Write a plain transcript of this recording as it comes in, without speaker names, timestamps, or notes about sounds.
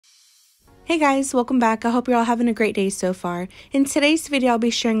Hey guys, welcome back. I hope you're all having a great day so far. In today's video, I'll be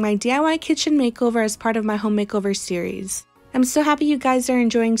sharing my DIY kitchen makeover as part of my home makeover series. I'm so happy you guys are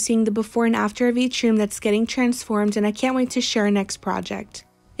enjoying seeing the before and after of each room that's getting transformed, and I can't wait to share our next project.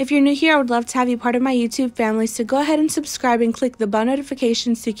 If you're new here, I would love to have you part of my YouTube family, so go ahead and subscribe and click the bell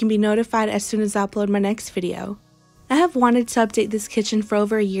notification so you can be notified as soon as I upload my next video. I have wanted to update this kitchen for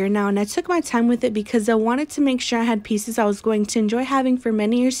over a year now, and I took my time with it because I wanted to make sure I had pieces I was going to enjoy having for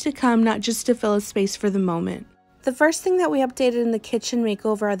many years to come, not just to fill a space for the moment. The first thing that we updated in the kitchen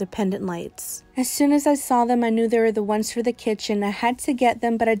makeover are the pendant lights. As soon as I saw them, I knew they were the ones for the kitchen. I had to get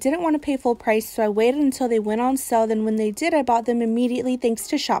them, but I didn't want to pay full price, so I waited until they went on sale. Then when they did, I bought them immediately thanks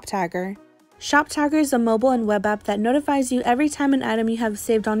to Shoptagr. Shoptagr is a mobile and web app that notifies you every time an item you have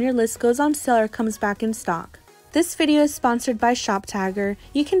saved on your list goes on sale or comes back in stock. This video is sponsored by Shoptagr.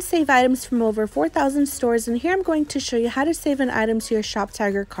 You can save items from over 4,000 stores, and here I'm going to show you how to save an item to your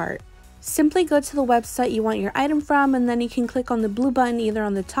Shoptagr cart. Simply go to the website you want your item from, and then you can click on the blue button either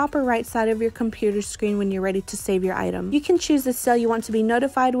on the top or right side of your computer screen when you're ready to save your item. You can choose the sale you want to be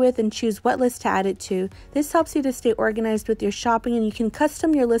notified with and choose what list to add it to. This helps you to stay organized with your shopping, and you can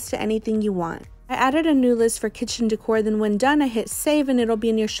custom your list to anything you want. I added a new list for kitchen decor, then when done I hit save and it'll be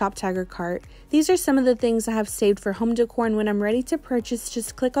in your Shoptagr cart. These are some of the things I have saved for home decor, and when I'm ready to purchase,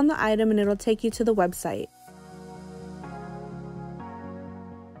 just click on the item and it'll take you to the website.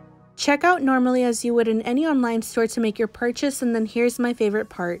 Check out normally as you would in any online store to make your purchase, and then here's my favorite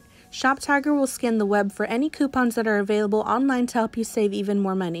part. Shoptagr will scan the web for any coupons that are available online to help you save even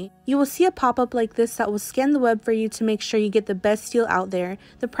more money. You will see a pop-up like this that will scan the web for you to make sure you get the best deal out there.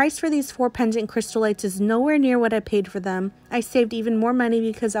 The price for these 4 pendant crystal lights is nowhere near what I paid for them. I saved even more money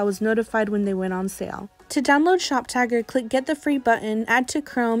because I was notified when they went on sale. To download Shoptagr, click Get the Free button, add to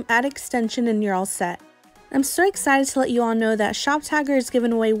Chrome, add extension, and you're all set. I'm so excited to let you all know that Shoptagr is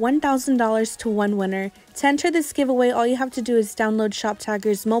giving away $1,000 to one winner. To enter this giveaway, all you have to do is download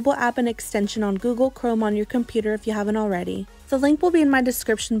Shoptagr's mobile app and extension on Google Chrome on your computer if you haven't already. The link will be in my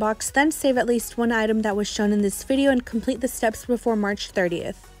description box, then save at least one item that was shown in this video and complete the steps before March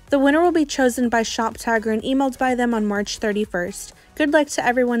 30th. The winner will be chosen by Shoptagr and emailed by them on March 31st. Good luck to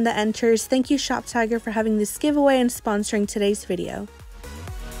everyone that enters. Thank you Shoptagr for having this giveaway and sponsoring today's video.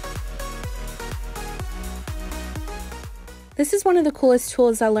 This is one of the coolest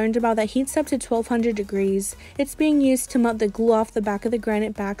tools I learned about that heats up to 1200 degrees. It's being used to melt the glue off the back of the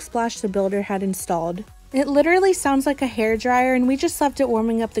granite backsplash the builder had installed. It literally sounds like a hairdryer, and we just left it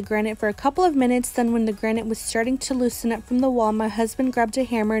warming up the granite for a couple of minutes. Then when the granite was starting to loosen up from the wall, my husband grabbed a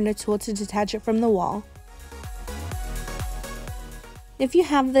hammer and a tool to detach it from the wall. If you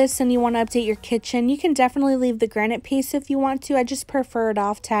have this and you want to update your kitchen, you can definitely leave the granite piece if you want to. I just prefer it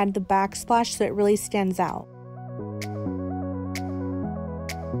off to add the backsplash so it really stands out.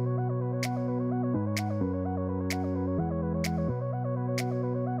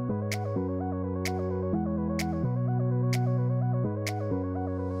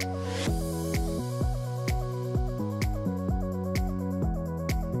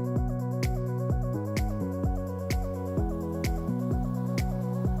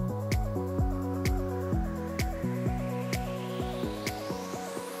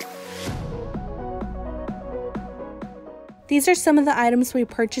 These are some of the items we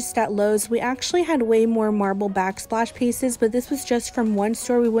purchased at Lowe's. We actually had way more marble backsplash pieces, but this was just from one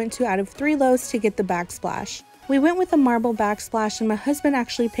store we went to out of 3 Lowe's to get the backsplash. We went with a marble backsplash, and my husband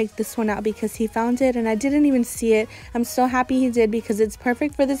actually picked this one out because he found it and I didn't even see it. I'm so happy he did because it's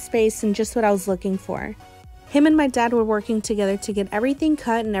perfect for the space and just what I was looking for. Him and my dad were working together to get everything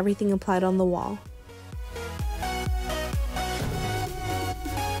cut and everything applied on the wall.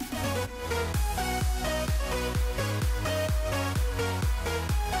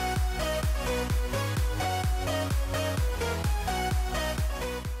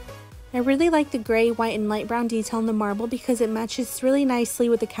 I really like the gray, white, and light brown detail in the marble because it matches really nicely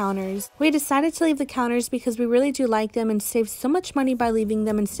with the counters. We decided to leave the counters because we really do like them and save so much money by leaving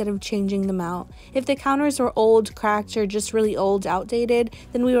them instead of changing them out. If the counters were old, cracked, or just really old, outdated,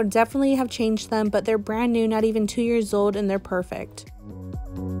 then we would definitely have changed them, but they're brand new, not even 2 years old, and they're perfect.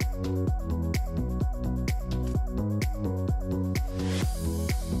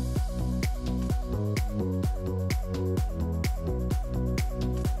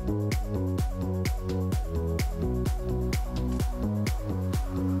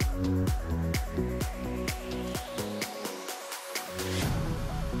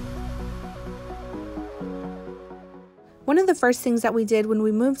 One of the first things that we did when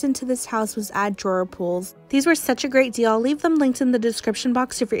we moved into this house was add drawer pulls. These were such a great deal. I'll leave them linked in the description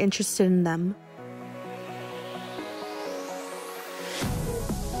box if you're interested in them.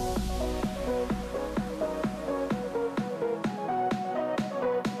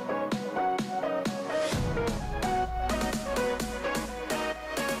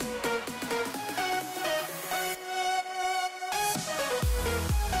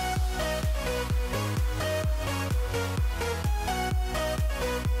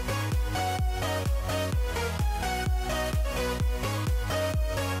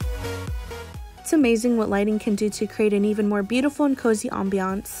 It's amazing what lighting can do to create an even more beautiful and cozy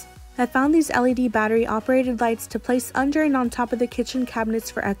ambiance. I found these LED battery operated lights to place under and on top of the kitchen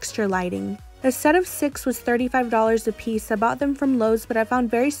cabinets for extra lighting. A set of 6 was $35 a piece. I bought them from Lowe's, but I found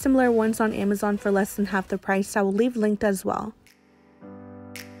very similar ones on Amazon for less than half the price. I will leave linked as well.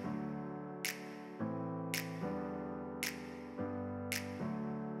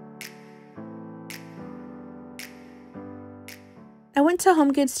 I went to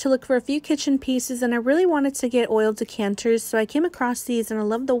HomeGoods to look for a few kitchen pieces, and I really wanted to get oil decanters, so I came across these and I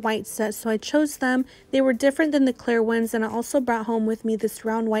love the white set, so I chose them. They were different than the clear ones, and I also brought home with me this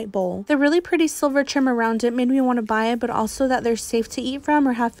round white bowl. The really pretty silver trim around it made me want to buy it, but also that they're safe to eat from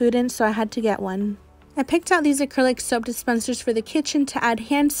or have food in, so I had to get one. I picked out these acrylic soap dispensers for the kitchen to add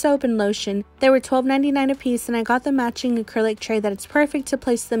hand soap and lotion. They were $12.99 a piece, and I got the matching acrylic tray that it's perfect to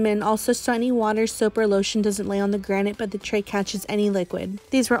place them in, also so any water, soap, or lotion doesn't lay on the granite but the tray catches any liquid.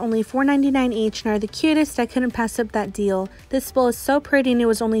 These were only $4.99 each and are the cutest. I couldn't pass up that deal. This bowl is so pretty and it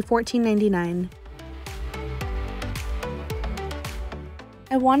was only $14.99.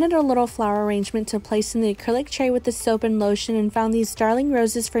 I wanted a little flower arrangement to place in the acrylic tray with the soap and lotion and found these darling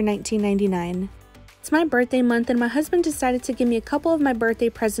roses for $19.99. It's my birthday month and my husband decided to give me a couple of my birthday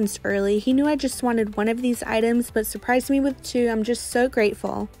presents early. He knew I just wanted one of these items but surprised me with 2. I'm just so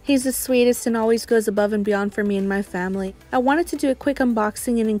grateful. He's the sweetest and always goes above and beyond for me and my family. I wanted to do a quick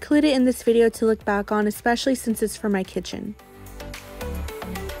unboxing and include it in this video to look back on, especially since it's for my kitchen.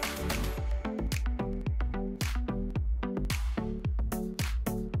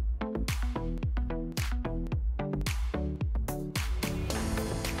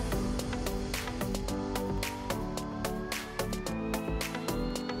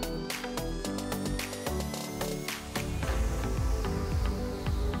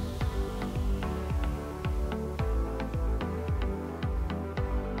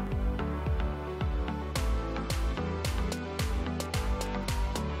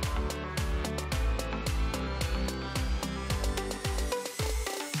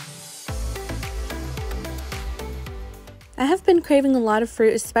 I have been craving a lot of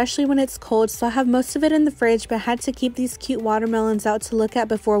fruit, especially when it's cold, so I have most of it in the fridge, but had to keep these cute watermelons out to look at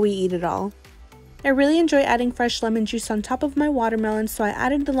before we eat it all. I really enjoy adding fresh lemon juice on top of my watermelons, so I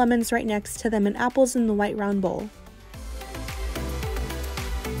added the lemons right next to them and apples in the white round bowl.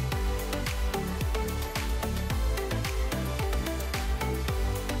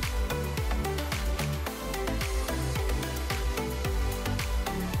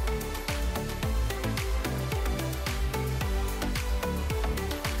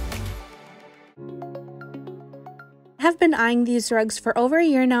 I have been eyeing these rugs for over a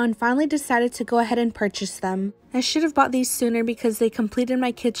year now and finally decided to go ahead and purchase them. I should have bought these sooner because they completed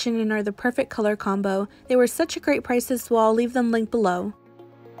my kitchen and are the perfect color combo. They were such a great price as well. I'll leave them linked below.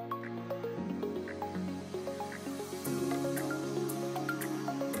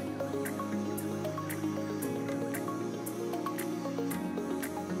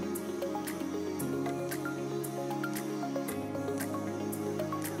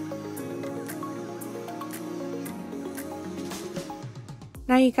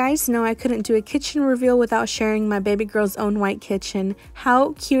 Now you guys know I couldn't do a kitchen reveal without sharing my baby girl's own white kitchen.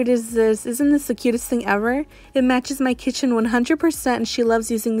 How cute is this? Isn't this the cutest thing ever? It matches my kitchen 100% and she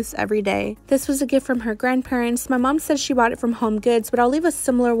loves using this every day. This was a gift from her grandparents. My mom said she bought it from HomeGoods, but I'll leave a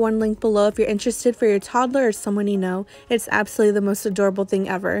similar one linked below if you're interested for your toddler or someone you know. It's absolutely the most adorable thing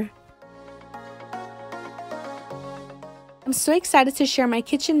ever. I'm so excited to share my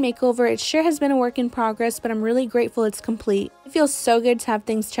kitchen makeover. It sure has been a work in progress, but I'm really grateful it's complete. It feels so good to have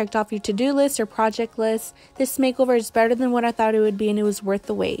things checked off your to-do list or project list. This makeover is better than what I thought it would be and it was worth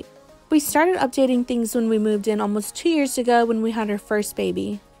the wait. We started updating things when we moved in almost 2 years ago when we had our first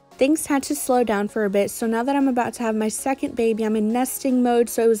baby. Things had to slow down for a bit, so now that I'm about to have my second baby, I'm in nesting mode,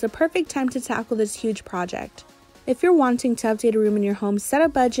 so it was the perfect time to tackle this huge project. If you're wanting to update a room in your home, set a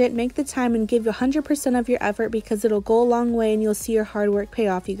budget, make the time, and give 100% of your effort because it'll go a long way and you'll see your hard work pay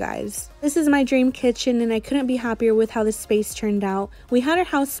off, you guys. This is my dream kitchen and I couldn't be happier with how the space turned out. We had our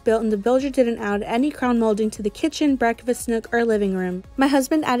house built and the builder didn't add any crown molding to the kitchen, breakfast nook, or living room. My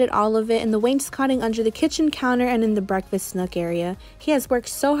husband added all of it in the wainscoting under the kitchen counter and in the breakfast nook area. He has worked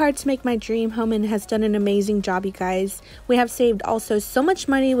so hard to make my dream home and has done an amazing job, you guys. We have saved also so much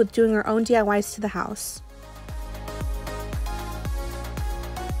money with doing our own DIYs to the house.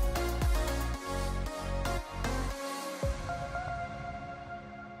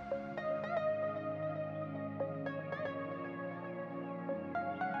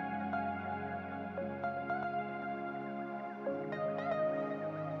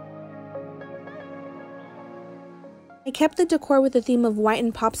 I kept the decor with a theme of white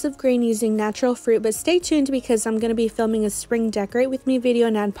and pops of green using natural fruit, but stay tuned because I'm going to be filming a spring decorate with me video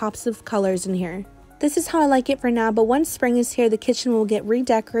and add pops of colors in here. This is how I like it for now, but once spring is here, the kitchen will get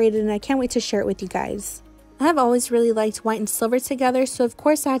redecorated and I can't wait to share it with you guys. I have always really liked white and silver together, so of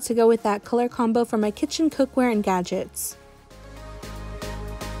course I had to go with that color combo for my kitchen cookware and gadgets.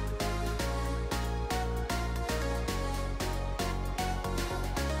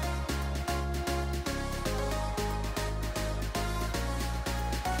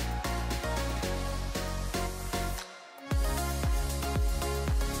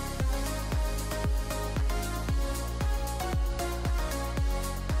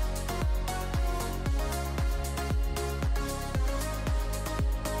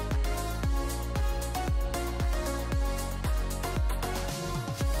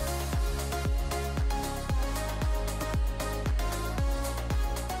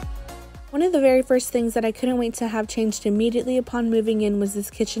 One of the very first things that I couldn't wait to have changed immediately upon moving in was this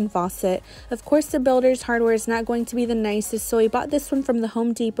kitchen faucet. Of course, the builder's hardware is not going to be the nicest, so I bought this one from the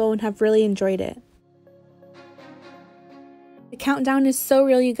Home Depot and have really enjoyed it. The countdown is so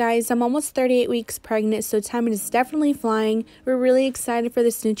real, you guys. I'm almost 38 weeks pregnant, so time is definitely flying. We're really excited for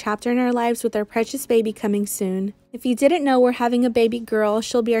this new chapter in our lives with our precious baby coming soon. If you didn't know, we're having a baby girl.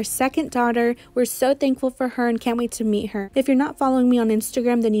 She'll be our second daughter. We're so thankful for her and can't wait to meet her. If you're not following me on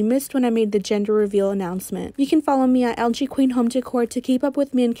Instagram, then you missed when I made the gender reveal announcement. You can follow me at LGQUEEN Home Decor to keep up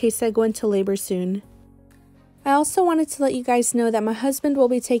with me in case I go into labor soon. I also wanted to let you guys know that my husband will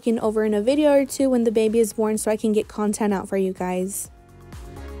be taking over in a video or two when the baby is born so I can get content out for you guys.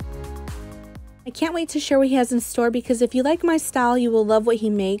 I can't wait to share what he has in store because if you like my style, you will love what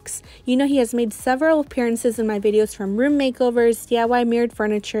he makes. You know he has made several appearances in my videos from room makeovers, DIY mirrored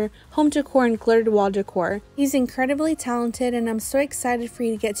furniture, home decor, and glittered wall decor. He's incredibly talented and I'm so excited for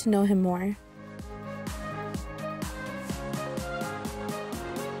you to get to know him more.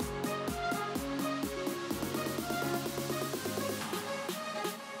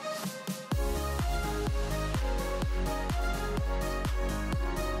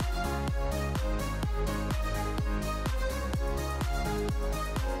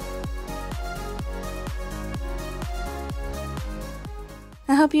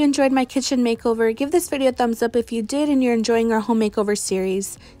 I hope you enjoyed my kitchen makeover. Give this video a thumbs up if you did and you're enjoying our home makeover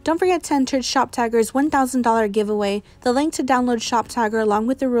series. Don't forget to enter Shoptagr's $1,000 giveaway. The link to download Shoptagr along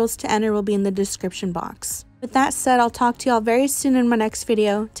with the rules to enter will be in the description box. With that said, I'll talk to y'all very soon in my next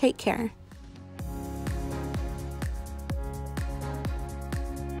video. Take care.